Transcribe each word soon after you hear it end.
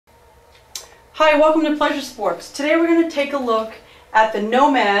Hi, welcome to Pleasure Sports. Today we're going to take a look at the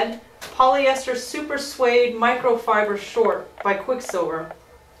Nomad Polyester Super Suede Microfiber Short by Quiksilver.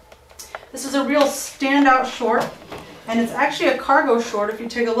 This is a real standout short, and it's actually a cargo short if you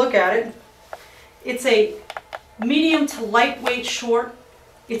take a look at it. It's a medium to lightweight short.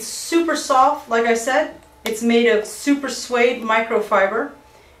 It's super soft, like I said. It's made of super suede microfiber.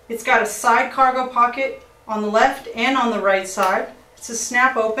 It's got a side cargo pocket on the left and on the right side. It's a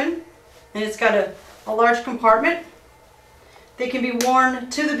snap open. And it's got a large compartment. They can be worn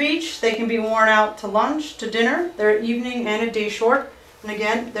to the beach, they can be worn out to lunch, to dinner. They're an evening and a day short. And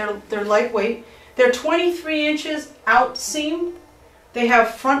again, they're lightweight. They're 23 inches out seam. They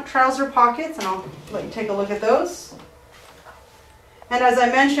have front trouser pockets, and I'll let you take a look at those. And as I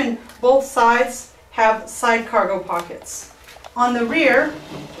mentioned, both sides have side cargo pockets. On the rear,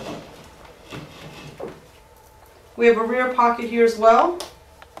 we have a rear pocket here as well.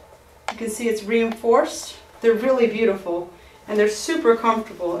 You can see it's reinforced. They're really beautiful and they're super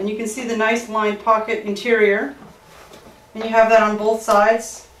comfortable, and you can see the nice lined pocket interior, and you have that on both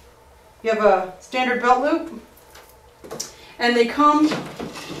sides. You have a standard belt loop, and they come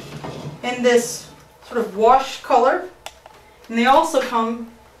in this sort of wash color, and they also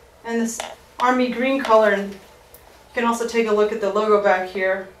come in this army green color, and you can also take a look at the logo back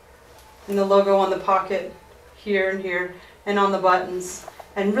here and the logo on the pocket here and here and on the buttons,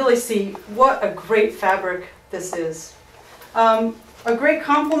 and really see what a great fabric this is. A great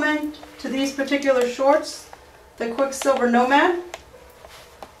complement to these particular shorts, the Quiksilver Nomad,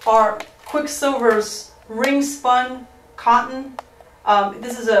 are Quiksilver's ring spun cotton.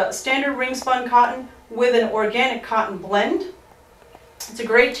 This is a standard ring spun cotton with an organic cotton blend. It's a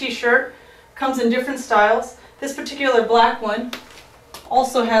great t-shirt, comes in different styles. This particular black one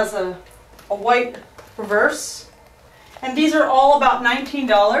also has a white reverse. And these are all about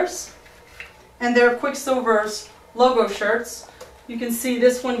 $19, and they're Quiksilver's logo shirts. You can see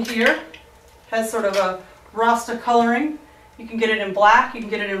this one here has sort of a Rasta coloring. You can get it in black, you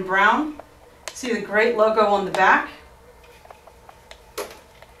can get it in brown. See the great logo on the back.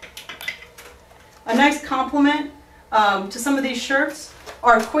 A nice complement to some of these shirts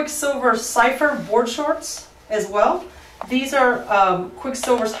are Quiksilver Cypher board shorts as well. These are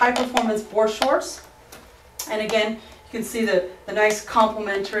Quiksilver's high performance board shorts, and again, you can see the nice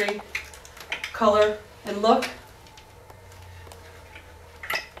complementary color and look.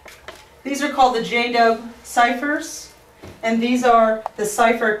 These are called the J-Dub Cyphers, and these are the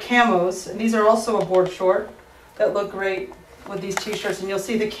Cypher Camos, and these are also a board short that look great with these t-shirts, and you'll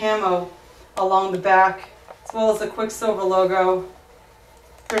see the camo along the back as well as the Quiksilver logo.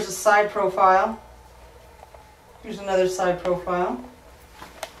 There's a side profile. Here's another side profile.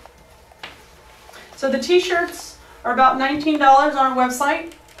 So the t-shirts are about $19 on our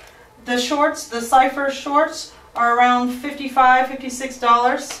website. The shorts, the Cypher shorts, are around $55,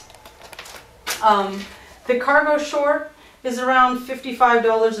 $56. The cargo short is around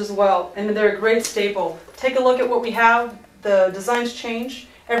 $55 as well, and they're a great staple. Take a look at what we have. The designs change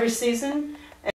every season,